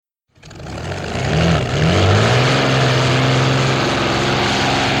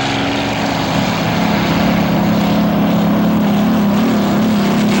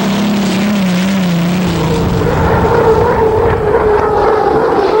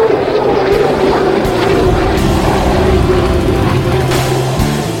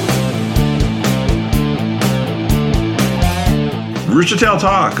Rooster Tail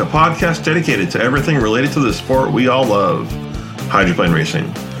Talk, a podcast dedicated to everything related to the sport we all love, hydroplane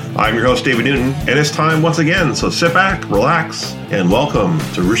racing. I'm your host, David Newton, and it's time once again, so sit back, relax, and welcome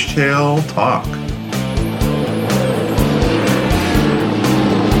to Rooster Tail Talk.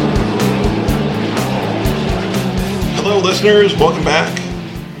 Hello, listeners. Welcome back.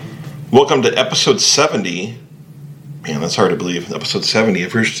 Welcome to episode 70. Man, that's hard to believe. Episode 70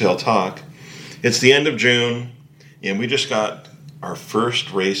 of Rooster Tail Talk. It's the end of June, and we just got our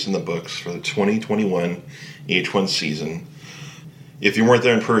first race in the books for the 2021 H1 season. If you weren't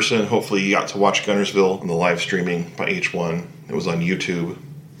there in person, hopefully you got to watch Guntersville on the live streaming by H1. It was on YouTube.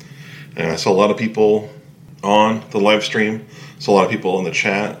 And I saw a lot of people on the live stream. Saw a lot of people in the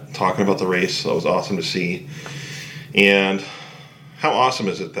chat talking about the race. So it was awesome to see. And how awesome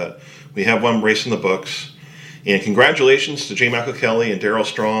is it that we have one race in the books? And congratulations to J. Michael Kelly and Daryl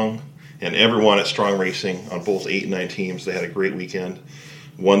Strong and everyone at Strong Racing on both 8 and 9 teams. They had a great weekend.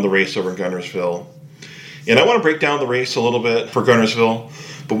 Won the race over in Guntersville. And I want to break down the race a little bit for Guntersville,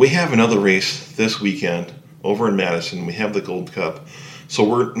 but we have another race this weekend over in Madison. We have the Gold Cup. So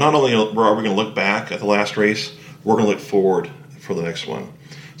we're not only are we going to look back at the last race, we're going to look forward for the next one.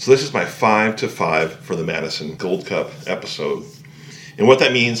 So this is my 5 to 5 for the Madison Gold Cup episode. And what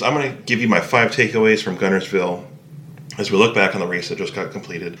that means, I'm going to give you my 5 takeaways from Guntersville as we look back on the race that just got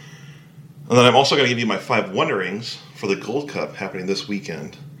completed. And then I'm also going to give you my 5 wonderings for the Gold Cup happening this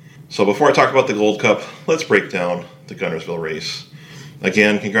weekend. So before I talk about the Gold Cup, let's break down the Guntersville race.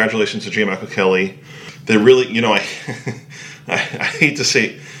 Again, congratulations to J. Michael Kelly. They really, I hate to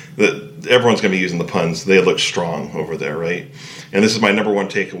say that everyone's going to be using the puns. They look strong over there, right? And this is my number one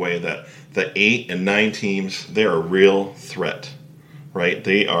takeaway, that the 8 and 9 teams, they're a real threat, right?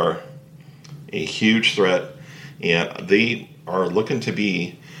 They are a huge threat, and they are looking to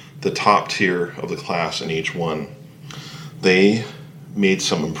be the top tier of the class in H1. They made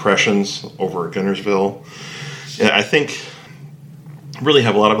some impressions over at Guntersville. And I think really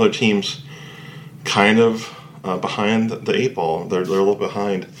have a lot of other teams kind of behind the 8 ball. They're a little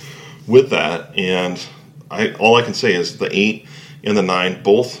behind with that. And all I can say is the 8 and the 9,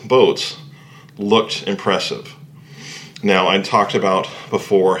 both boats looked impressive. Now, I talked about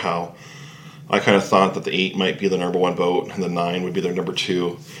before how I kind of thought that the 8 might be the number 1 boat and the 9 would be their number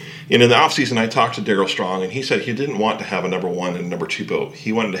 2. And in the offseason, I talked to Daryl Strong, and he said he didn't want to have a number 1 and a number 2 boat.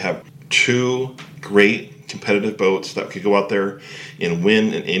 He wanted to have 2 great competitive boats that could go out there and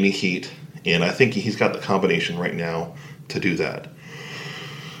win in any heat. And I think he's got the combination right now to do that.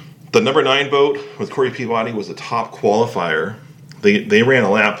 The number 9 boat with Corey Peabody was the top qualifier. They ran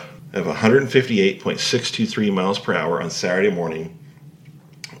a lap of 158.623 miles per hour on Saturday morning.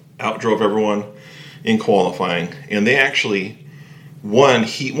 Outdrove everyone in qualifying. And they actually won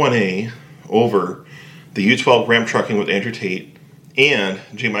Heat 1A over the U12 Ram Trucking with Andrew Tate and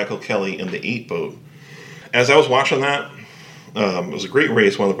J. Michael Kelly in the 8 boat. As I was watching that, it was a great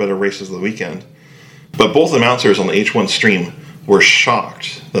race, one of the better races of the weekend. But both announcers on the H1 stream were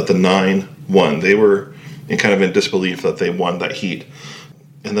shocked that the 9 won. They were in disbelief that they won that heat.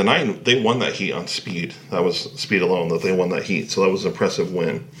 And the 9, they won that heat on speed. That was speed alone that they won that heat. So that was an impressive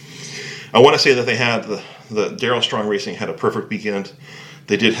win. I want to say that they had the Daryl Strong Racing had a perfect weekend.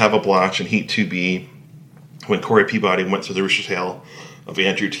 They did have a blotch in Heat 2B when Corey Peabody went through the Rooster Tail of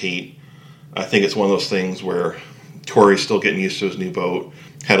Andrew Tate. I think it's one of those things where Corey's still getting used to his new boat.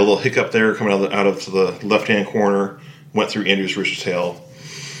 Had a little hiccup there coming out of the left-hand corner, went through Andrew's Rooster Tail.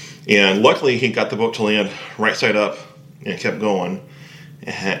 And luckily, he got the boat to land right side up and kept going.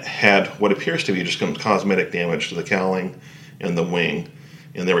 Had what appears to be just some cosmetic damage to the cowling and the wing.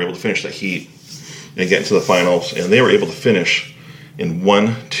 And they were able to finish the heat and get into the finals. And they were able to finish in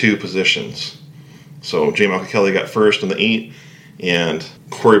 1-2 positions. So J. Michael Kelly got first in the 8, and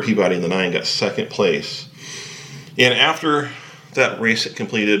Corey Peabody in the 9 got second place. And after that race had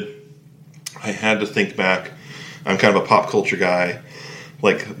completed, I had to think back. I'm kind of a pop culture guy,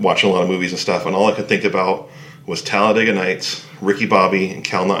 like watching a lot of movies and stuff. And all I could think about was Talladega Nights, Ricky Bobby, and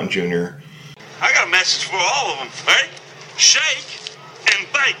Cal Naughton Jr. I got a message for all of them, right? Shake and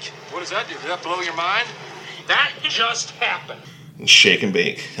bake. What does that do? Did that blow your mind? That just happened. And shake and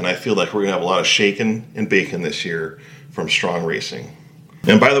bake. And I feel like we're going to have a lot of shaking and baking this year from Strong Racing.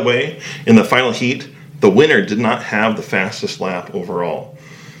 And by the way, in the final heat, the winner did not have the fastest lap overall.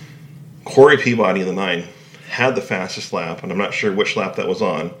 Corey Peabody in the 9 had the fastest lap, and I'm not sure which lap that was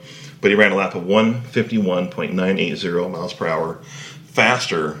on, but he ran a lap of 151.980 miles per hour,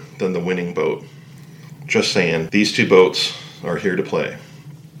 faster than the winning boat. Just saying, these 2 boats are here to play.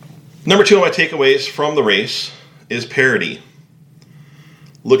 Number 2 of my takeaways from the race is parity.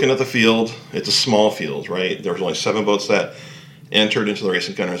 Looking at the field, it's a small field, right? There was only 7 boats that entered into the race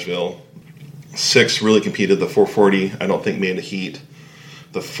in Guntersville. 6 really competed. The 440, I don't think, made a heat.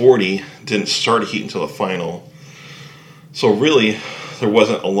 The 40 didn't start a heat until the final. So really, there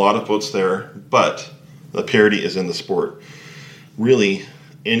wasn't a lot of boats there, but the parity is in the sport. Really,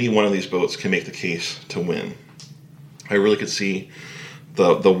 any one of these boats can make the case to win. I really could see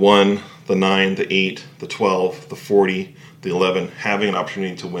the 1, the 9, the 8, the 12, the 40, the 11 having an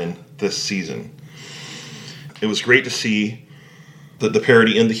opportunity to win this season. It was great to see the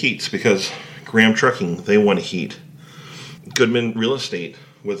parity in the heats because Graham Trucking, they won a heat. Goodman Real Estate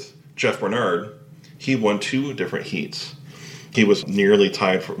with Jeff Bernard, he won 2 different heats. He was nearly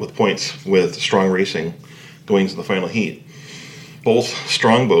tied with points with Strong Racing going to the final heat. Both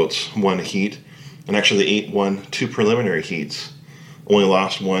strong boats won a heat, and actually the 8 won 2 preliminary heats. Only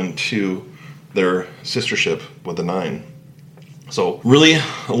lost one to their sister ship with the 9. So really,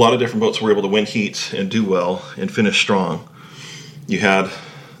 a lot of different boats were able to win heats and do well and finish strong. You had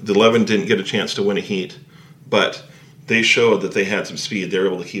the 11 didn't get a chance to win a heat, but they showed that they had some speed. They were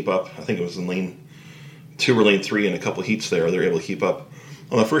able to keep up. I think it was in lane 2 or lane 3 and a couple heats there. They were able to keep up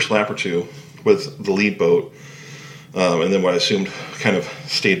on the first lap or two with the lead boat, and then what I assumed kind of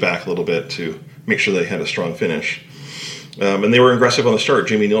stayed back a little bit to make sure they had a strong finish. And they were aggressive on the start.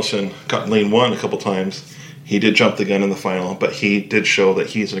 Jamie Nielsen got lane 1 a couple times. He did jump the gun in the final, but he did show that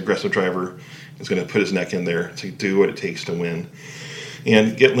he's an aggressive driver. He's going to put his neck in there to do what it takes to win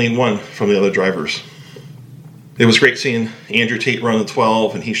and get lane 1 from the other drivers. It was great seeing Andrew Tate run the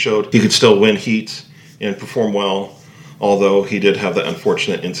 12, and he showed he could still win heats and perform well, although he did have that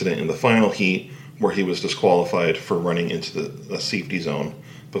unfortunate incident in the final heat where he was disqualified for running into the safety zone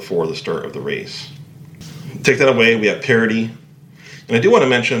before the start of the race. Take that away, we have parity. And I do want to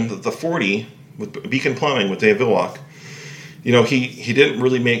mention that the 40 with Beacon Plumbing with Dave Villwock, you know, he didn't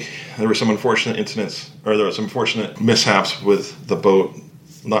really there were some unfortunate incidents, or there were some unfortunate mishaps with the boat,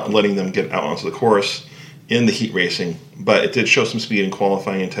 not letting them get out onto the course in the heat racing, but it did show some speed in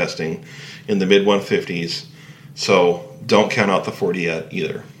qualifying and testing in the mid-150s, so don't count out the 40 yet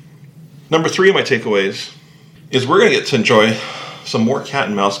either. Number 3 of my takeaways is we're going to get to enjoy some more cat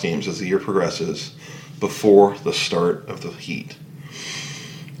and mouse games as the year progresses before the start of the heat.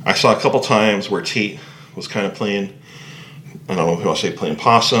 I saw a couple times where Tate was kind of playing, I don't know if I'll say playing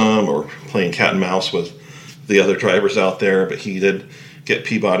possum or playing cat and mouse with the other drivers out there, but he did get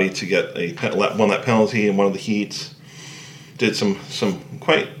Peabody to get a one lap penalty in one of the heats. Did some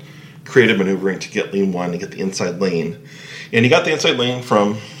quite creative maneuvering to get lane 1 and get the inside lane. And he got the inside lane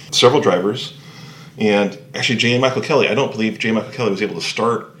from several drivers. And actually, J. Michael Kelly, I don't believe J. Michael Kelly was able to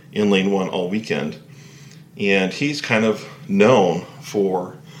start in lane 1 all weekend. And he's kind of known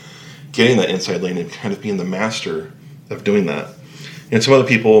for getting that inside lane and kind of being the master of doing that. And some other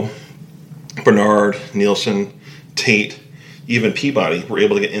people, Bernard, Nielsen, Tate, even Peabody, were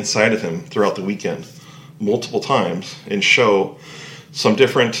able to get inside of him throughout the weekend multiple times and show some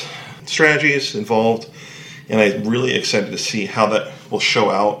different strategies involved. And I'm really excited to see how that will show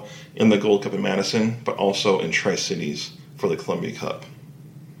out in the Gold Cup in Madison, but also in Tri-Cities for the Columbia Cup.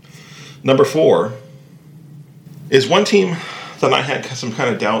 Number 4 is one team that I had some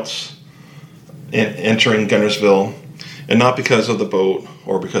kind of doubts in entering Guntersville, and not because of the boat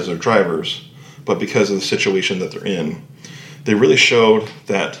or because of drivers, but because of the situation that they're in. They really showed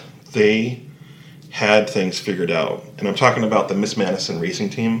that they had things figured out. And I'm talking about the Miss Madison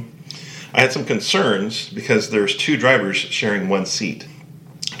racing team. I had some concerns because there's 2 drivers sharing one seat.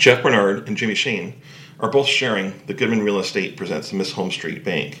 Jeff Bernard and Jimmy Shane are both sharing the Goodman Real Estate presents Miss Home Street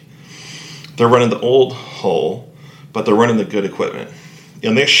Bank. They're running the old hull, but they're running the good equipment.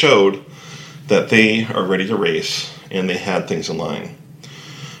 And they showed that they are ready to race, and they had things in line.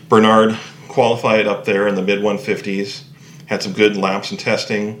 Bernard qualified up there in the mid-150s, had some good laps and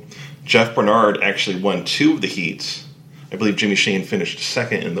testing. Jeff Bernard actually won 2 of the heats. I believe Jimmy Shane finished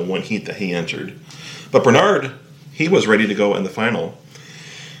second in the one heat that he entered. But Bernard, he was ready to go in the final.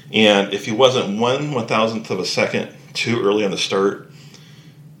 And if he wasn't 1/1000th of a second too early on the start,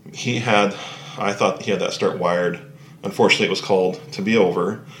 I thought he had that start wired. Unfortunately, it was called to be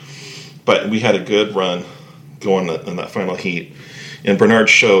over. But we had a good run going in that final heat. And Bernard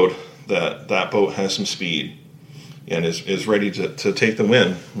showed that that boat has some speed and is ready to take the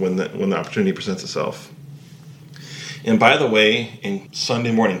win when the opportunity presents itself. And by the way, in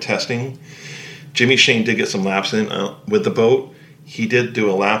Sunday morning testing, Jimmy Shane did get some laps in with the boat. He did do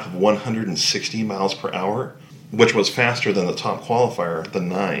a lap of 160 miles per hour, which was faster than the top qualifier, the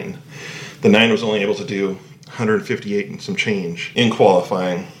 9. The 9 was only able to do 158 and some change in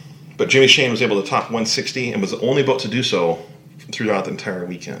qualifying. But Jimmy Shane was able to top 160 and was the only boat to do so throughout the entire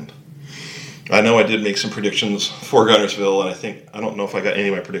weekend. I know I did make some predictions for Guntersville, and I don't know if I got any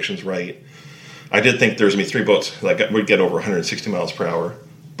of my predictions right. I did think there was going to be 3 boats that would get over 160 miles per hour,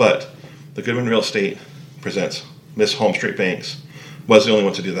 but the Goodwin Real Estate presents Miss Home Straight Banks was the only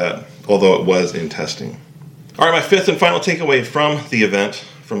one to do that, although it was in testing. All right, my fifth and final takeaway from the event,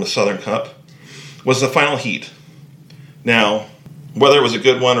 from the Southern Cup, was the final heat. Now, whether it was a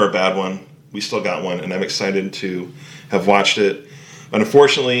good one or a bad one, we still got one, and I'm excited to have watched it. But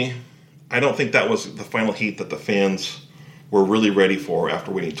unfortunately, I don't think that was the final heat that the fans were really ready for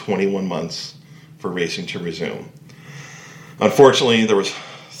after waiting 21 months for racing to resume. Unfortunately, there was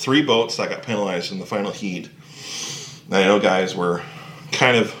 3 boats that got penalized in the final heat. And I know guys were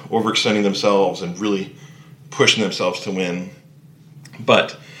kind of overextending themselves and really pushing themselves to win.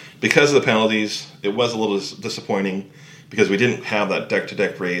 But because of the penalties, it was a little disappointing because we didn't have that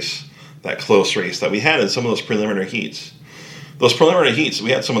deck-to-deck race, that close race that we had in some of those preliminary heats. Those preliminary heats, we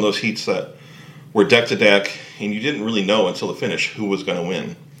had some of those heats that were deck-to-deck, and you didn't really know until the finish who was going to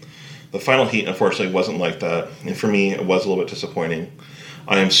win. The final heat, unfortunately, wasn't like that, and for me, it was a little bit disappointing.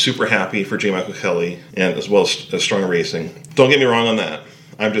 I am super happy for J. Michael Kelly, and as well as Strong Racing. Don't get me wrong on that.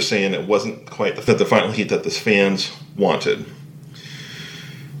 I'm just saying it wasn't quite the final heat that the fans wanted.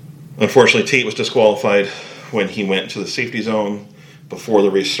 Unfortunately, Tate was disqualified when he went to the safety zone before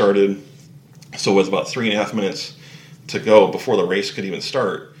the race started. So with about 3.5 minutes to go before the race could even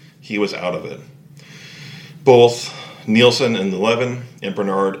start, he was out of it. Both Nielsen in the 11 and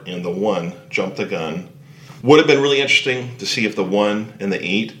Bernard in the 1 jumped the gun. Would have been really interesting to see if the 1 and the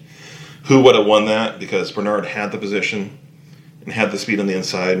 8, who would have won that, because Bernard had the position and had the speed on the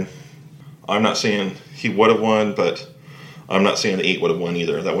inside. I'm not saying he would have won, but I'm not saying the 8 would have won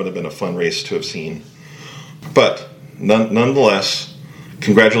either. That would have been a fun race to have seen. But nonetheless,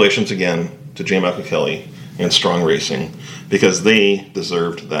 congratulations again to J. Michael Kelly and Strong Racing, because they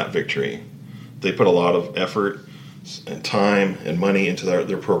deserved that victory. They put a lot of effort and time and money into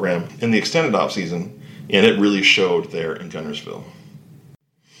their program in the extended off season, and it really showed there in Guntersville.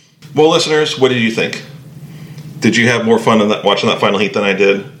 Well, listeners, what did you think? Did you have more fun watching that final heat than I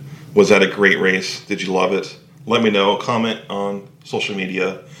did? Was that a great race? Did you love it? Let me know. Comment on social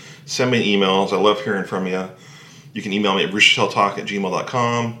media. Send me emails. I love hearing from you. You can email me at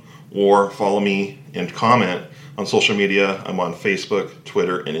brewstertailtalk@gmail.com or follow me and comment on social media. I'm on Facebook,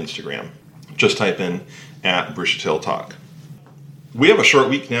 Twitter, and Instagram. Just type in @BrewsterTailTalk. We have a short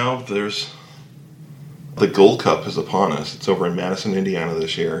week now. The Gold Cup is upon us. It's over in Madison, Indiana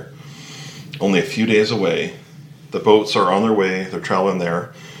this year. Only a few days away. The boats are on their way. They're traveling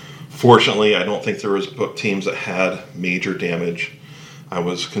there. Fortunately, I don't think there was teams that had major damage. I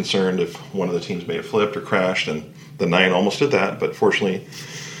was concerned if one of the teams may have flipped or crashed, and the 9 almost did that, but fortunately,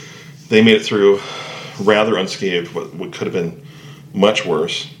 they made it through rather unscathed, what could have been much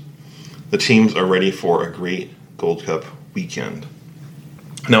worse. The teams are ready for a great Gold Cup weekend.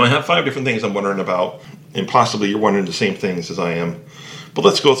 Now, I have 5 different things I'm wondering about, and possibly you're wondering the same things as I am. But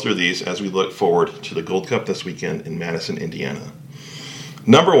let's go through these as we look forward to the Gold Cup this weekend in Madison, Indiana.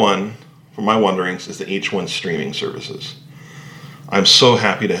 Number 1, for my wonderings, is the H1 streaming services. I'm so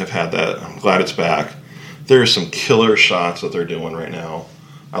happy to have had that. I'm glad it's back. There's some killer shots that they're doing right now.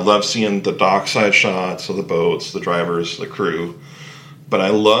 I love seeing the dockside shots of the boats, the drivers, the crew. But I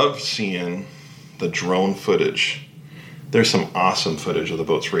love seeing the drone footage. There's some awesome footage of the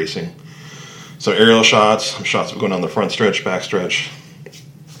boats racing. Some aerial shots, some shots of going down the front stretch, back stretch.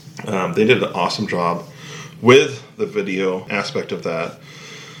 They did an awesome job with the video aspect of that.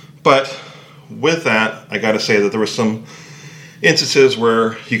 But with that, I got to say that there were some instances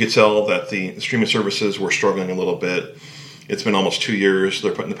where you could tell that the streaming services were struggling a little bit. It's been almost 2 years.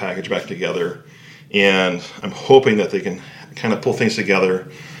 They're putting the package back together. And I'm hoping that they can kind of pull things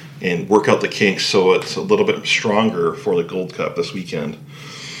together and work out the kinks so it's a little bit stronger for the Gold Cup this weekend.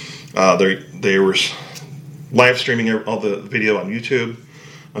 They were live streaming all the video on YouTube.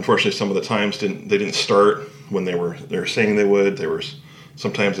 Unfortunately, some of the times they didn't start when they were saying they would.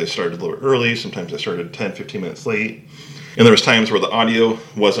 Sometimes they started a little early, sometimes they started 10, 15 minutes late. And there was times where the audio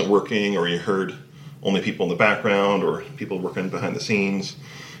wasn't working, or you heard only people in the background or people working behind the scenes.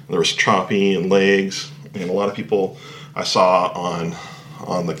 And there was choppy and legs, and a lot of people I saw on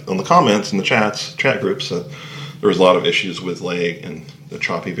the comments in the chat groups that there was a lot of issues with lag and the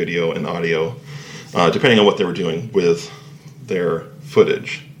choppy video and audio, depending on what they were doing with their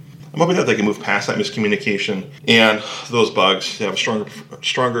footage. I'm hoping that they can move past that miscommunication and those bugs to have a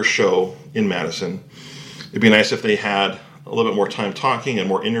stronger show in Madison. It'd be nice if they had a little bit more time talking and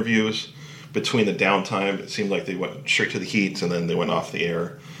more interviews between the downtime. It seemed like they went straight to the heats and then they went off the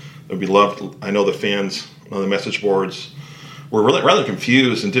air. It would be loved. I know the fans on the message boards were really rather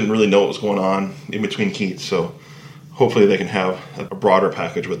confused and didn't really know what was going on in between heats. So hopefully they can have a broader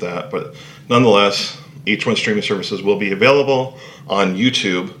package with that. But nonetheless, H1 streaming services will be available on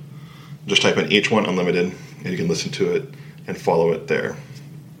YouTube. Just type in H1 Unlimited and you can listen to it and follow it there.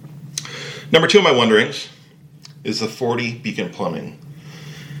 Number 2 of my wonderings is the 40 Beacon Plumbing.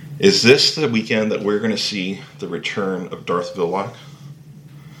 Is this the weekend that we're going to see the return of Darth Villwock?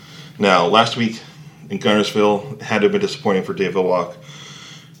 Now, last week in Guntersville had to have been disappointing for Dave Villwock,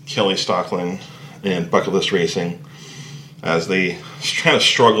 Kelly Stockland, and Bucket List Racing as they kind of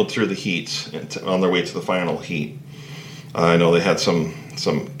struggled through the heats on their way to the final heat. I know they had some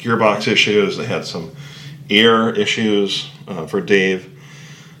gearbox issues, they had some air issues for Dave.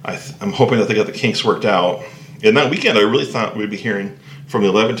 I'm hoping that they got the kinks worked out. And that weekend, I really thought we'd be hearing from the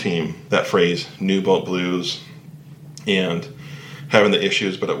 11 team that phrase, New Boat Blues, and having the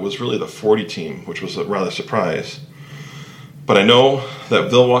issues, but it was really the 40 team, which was a rather surprise. But I know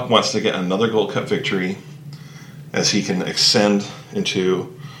that Villwock wants to get another Gold Cup victory as he can ascend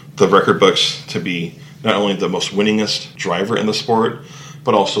into the record books to be not only the most winningest driver in the sport,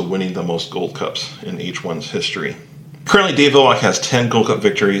 but also winning the most Gold Cups in H1's history. Currently, Dave Villwock has 10 Gold Cup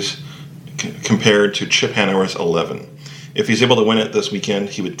victories compared to Chip Hanover's 11. If he's able to win it this weekend,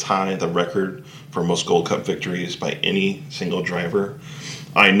 he would tie the record for most Gold Cup victories by any single driver.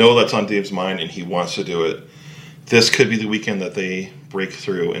 I know that's on Dave's mind, and he wants to do it. This could be the weekend that they break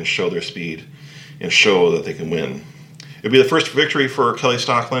through and show their speed and show that they can win. It would be the first victory for Kelly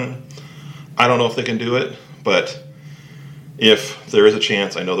Stockland. I don't know if they can do it, but if there is a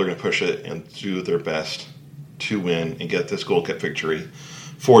chance, I know they're going to push it and do their best to win and get this Gold Cup victory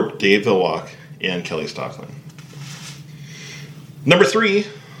for Dave Villwock and Kelly Stockland. Number 3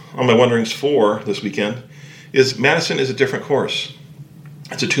 on my wonderings for this weekend is Madison is a different course.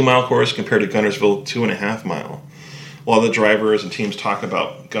 It's a 2-mile course compared to Guntersville 2.5 mile. A lot of the drivers and teams talk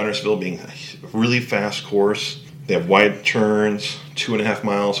about Guntersville being a really fast course. They have wide turns, 2.5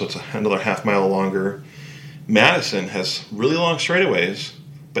 miles, so it's another half mile longer. Madison has really long straightaways,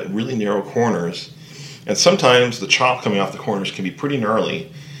 but really narrow corners. And sometimes the chop coming off the corners can be pretty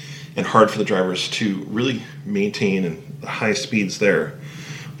gnarly and hard for the drivers to really maintain and the high speeds there.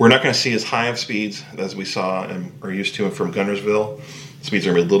 We're not going to see as high of speeds as we saw and are used to from Guntersville. Speeds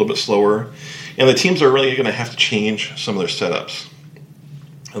are going to be a little bit slower. And the teams are really going to have to change some of their setups.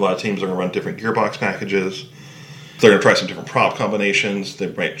 A lot of teams are going to run different gearbox packages. They're going to try some different prop combinations. They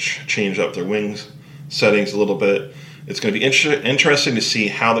might change up their wings settings a little bit. It's going to be interesting to see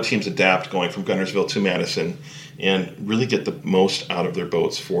how the teams adapt going from Guntersville to Madison and really get the most out of their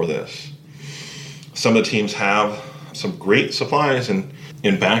boats for this. Some of the teams have some great supplies and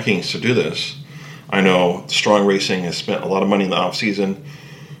backings to do this. I know Strong Racing has spent a lot of money in the off-season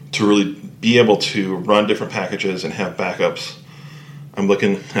to really be able to run different packages and have backups. I'm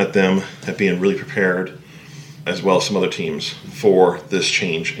looking at them at being really prepared, as well as some other teams, for this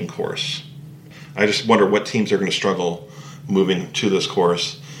change in course. I just wonder what teams are going to struggle moving to this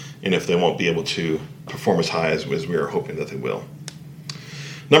course and if they won't be able to perform as high as we are hoping that they will.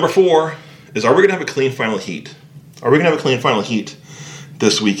 Number 4 is, are we going to have a clean final heat? Are we going to have a clean final heat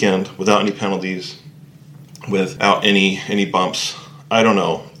this weekend without any penalties, without any bumps? I don't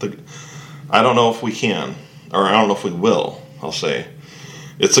know. I don't know if we can, or I don't know if we will, I'll say.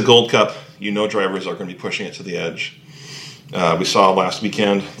 It's a Gold Cup. You know drivers are going to be pushing it to the edge. We saw last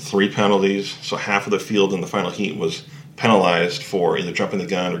weekend 3 penalties, so half of the field in the final heat was penalized for either jumping the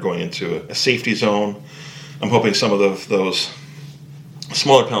gun or going into a safety zone. I'm hoping some of those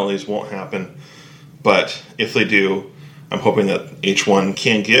smaller penalties won't happen, but if they do, I'm hoping that H1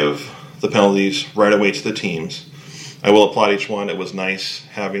 can give the penalties right away to the teams. I will applaud H1. It was nice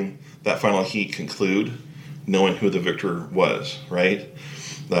having that final heat conclude, knowing who the victor was, right?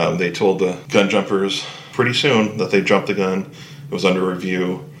 They told the gun jumpers pretty soon that they jumped the gun, it was under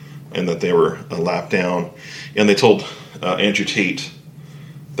review, and that they were a lap down. And they told Andrew Tate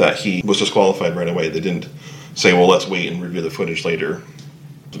that he was disqualified right away. They didn't say, well, let's wait and review the footage later,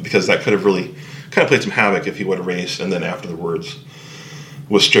 because that could have really kind of played some havoc if he would have raced and then afterwards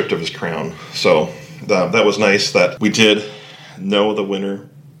was stripped of his crown. So that was nice that we did know the winner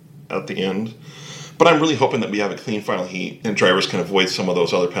at the end. But I'm really hoping that we have a clean final heat and drivers can avoid some of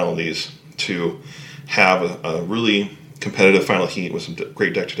those other penalties to have a really competitive final heat with some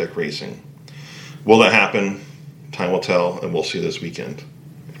great deck-to-deck racing. Will that happen? Time will tell, and we'll see this weekend.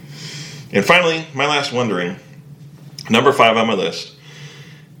 And finally, my last wondering, number 5 on my list,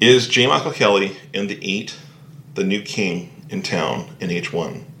 is J. Michael Kelly and the 8 the new king in town in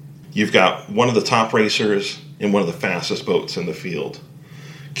H1? You've got one of the top racers and one of the fastest boats in the field.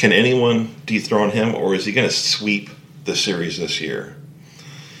 Can anyone dethrone him, or is he going to sweep the series this year.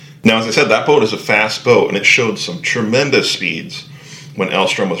 Now, as I said, that boat is a fast boat, and it showed some tremendous speeds when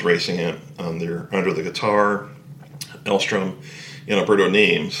Elstrom was racing it under the guitar, Elstrom and Alberto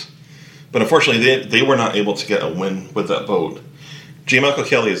names. But unfortunately, they were not able to get a win with that boat. J. Michael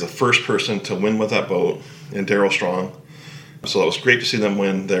Kelly is the first person to win with that boat, and Darrell Strong. So it was great to see them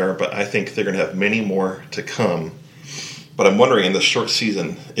win there, but I think they're going to have many more to come. But I'm wondering in this short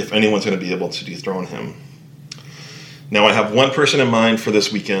season if anyone's going to be able to dethrone him. Now, I have one person in mind for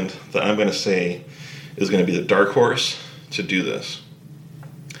this weekend that I'm going to say is going to be the dark horse to do this.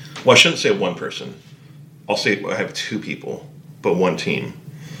 Well, I shouldn't say one person. I'll say I have two people, but one team.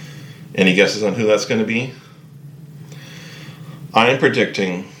 Any guesses on who that's going to be? I am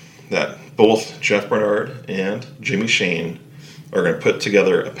predicting that both Jeff Bernard and Jimmy Shane are going to put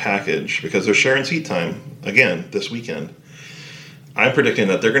together a package because they're sharing seat time again this weekend. I'm predicting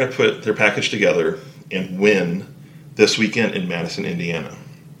that they're going to put their package together and win this weekend in Madison, Indiana.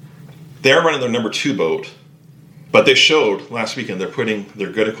 They are running their number 2 boat, but they showed last weekend they're putting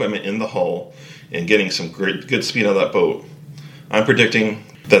their good equipment in the hull and getting some good speed out of that boat. I'm predicting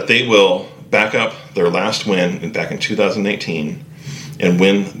that they will back up their last win back in 2019 and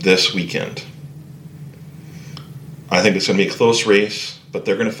win this weekend. I think it's going to be a close race, but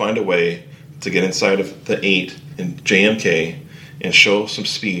they're going to find a way to get inside of the 8 in JMK and show some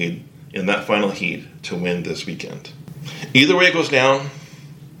speed in that final heat to win this weekend. Either way it goes down,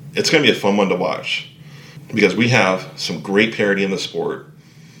 it's going to be a fun one to watch because we have some great parity in the sport,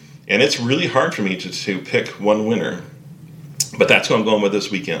 and it's really hard for me to pick one winner, but that's who I'm going with this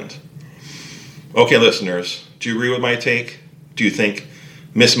weekend. Okay, listeners, do you agree with my take? Do you think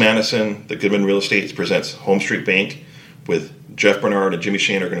Miss Madison, the Goodman Real Estate presents Home Street Bank with Jeff Bernard and Jimmy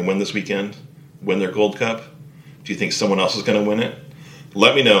Shane are going to win this weekend, win their Gold Cup? Do you think someone else is going to win it?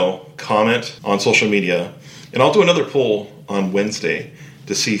 Let me know, comment on social media, and I'll do another poll on Wednesday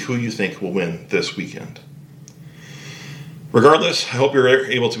to see who you think will win this weekend. Regardless, I hope you're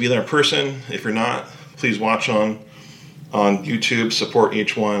able to be there in person. If you're not, please watch on YouTube, support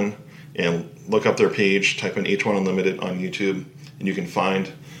H1, and look up their page, type in H1 Unlimited on YouTube, and you can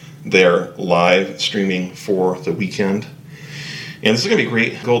find their live streaming for the weekend. And this is going to be a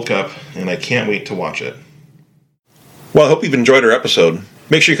great Gold Cup, and I can't wait to watch it. Well, I hope you've enjoyed our episode.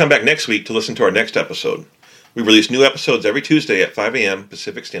 Make sure you come back next week to listen to our next episode. We release new episodes every Tuesday at 5 a.m.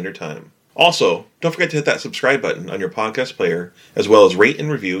 Pacific Standard Time. Also, don't forget to hit that subscribe button on your podcast player, as well as rate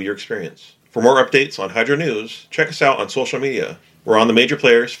and review your experience. For more updates on Hydro News, check us out on social media. We're on the major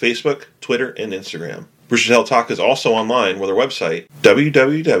players, Facebook, Twitter, and Instagram. Rooster Tail Talk is also online with our website,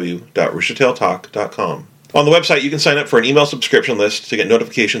 www.roostertailtalk.com. On the website, you can sign up for an email subscription list to get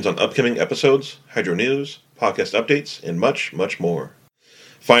notifications on upcoming episodes, Hydro News, podcast updates, and much, much more.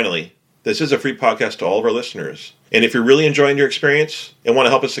 Finally, this is a free podcast to all of our listeners. And if you're really enjoying your experience and want to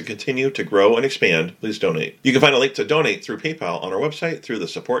help us to continue to grow and expand, please donate. You can find a link to donate through PayPal on our website through the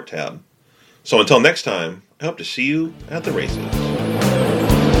support tab. So until next time, I hope to see you at the races.